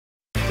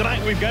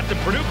tonight we've got the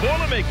Purdue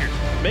Boilermakers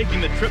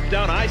making the trip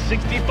down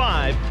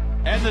I-65.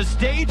 And the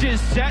stage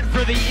is set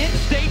for the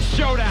in-state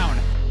showdown.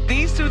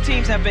 These two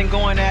teams have been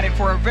going at it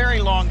for a very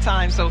long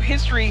time, so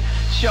history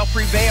shall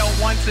prevail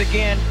once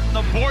again.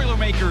 The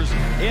Boilermakers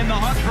in the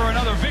hunt for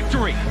another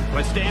victory.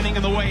 But standing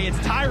in the way, it's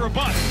Tyra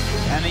Butt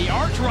and the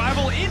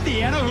arch-rival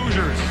Indiana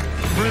Hoosiers.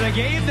 For the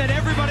game that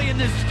everybody in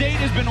this state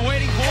has been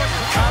waiting for.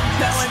 I'm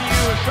telling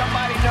you, if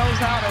somebody knows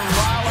how to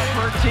rile up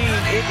her team,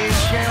 it is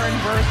Sharon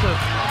Versa.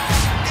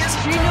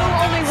 She knew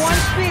only one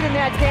speed in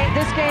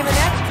this game, and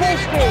that's full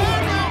speed.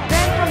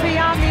 Then from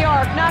beyond the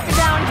arc, knocking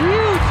down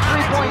huge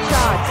three-point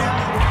shots.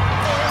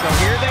 So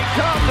here they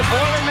come, the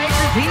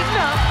Boilermakers heating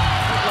up.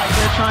 Looks like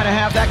they're trying to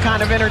have that kind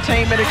of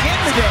entertainment again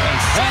today.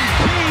 And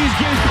Keys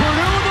gives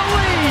Purdue the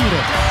lead.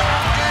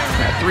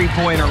 That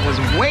three-pointer was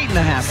waiting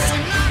to happen.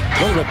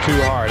 A little bit too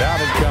hard. Out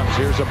it comes.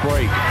 Here's a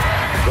break.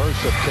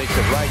 Versa takes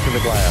it right to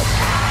the glass.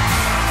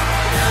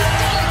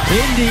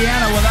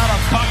 Indiana without a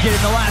bucket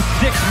in the last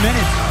 6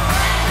 minutes.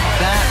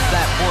 That's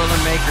that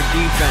Boilermaker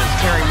defense.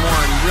 Terry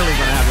Moore really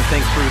going to have to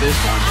think through this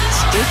one.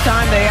 This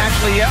time they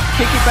actually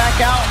kick it back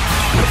out.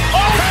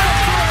 Oh!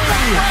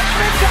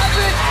 Freshman does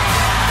it!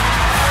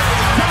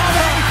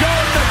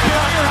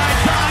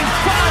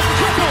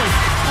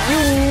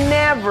 You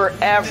never,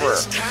 ever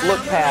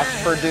look past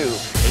Purdue.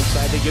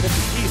 Inside they get it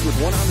to Keys with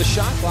one on the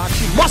shot clock.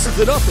 She muscles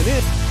it up and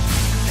in.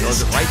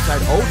 Goes it right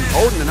side, Oden.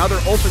 Oden,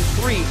 another open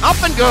three. Up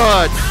and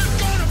good!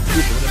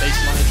 Cooper with a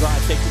baseline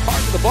drive, takes the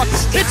part to the bucket.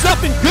 It's up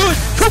and good.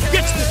 Coop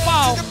gets the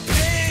foul.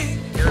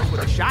 Harris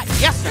with a shot.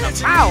 Yes, and a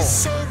foul.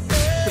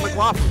 To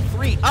McLaughlin,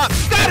 three up.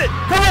 Got it!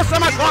 Carissa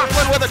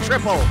McLaughlin with a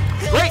triple.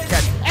 Great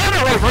catch. And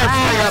a reverse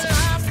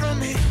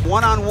layup.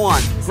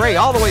 One-on-one. Gray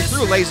all the way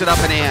through, lays it up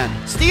and in.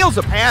 Steals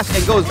a pass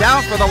and goes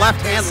down for the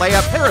left-hand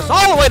layup. Harris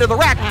all the way to the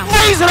rack.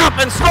 Lays it up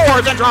and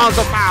scores and draws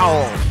a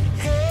foul.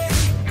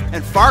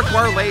 And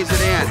Farquhar lays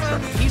it in.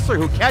 Kiesler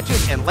who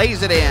catches and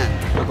lays it in.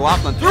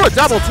 McLaughlin through a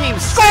double team,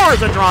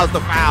 scores and draws the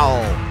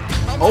foul.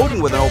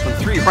 Oden with an open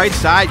three, right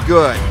side,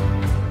 good.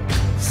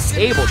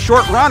 Abel,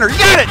 short runner,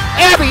 got it!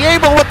 Abby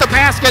Abel with the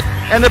basket,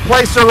 and the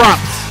place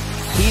erupts.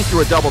 Keys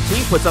through a double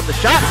team, puts up the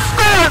shot,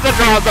 scores and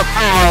draws the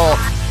foul.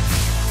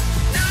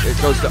 It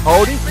goes to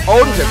Oden.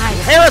 Oden to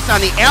Harris on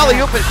the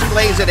alley-oop, and she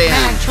lays it in.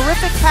 Man,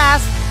 terrific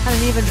pass and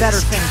an even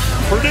better finish.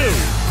 Purdue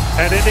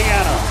and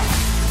Indiana.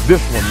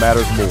 This one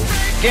matters more.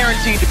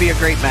 Guaranteed to be a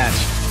great match.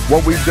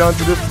 What we've done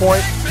to this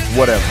point,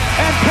 whatever.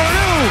 And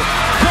Purdue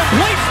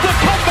completes the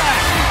comeback.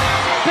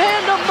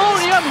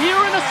 Pandemonium here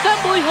in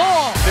Assembly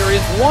Hall. There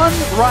is one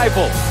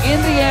rival,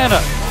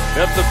 Indiana,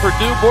 that the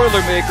Purdue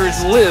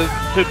Boilermakers live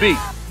to beat.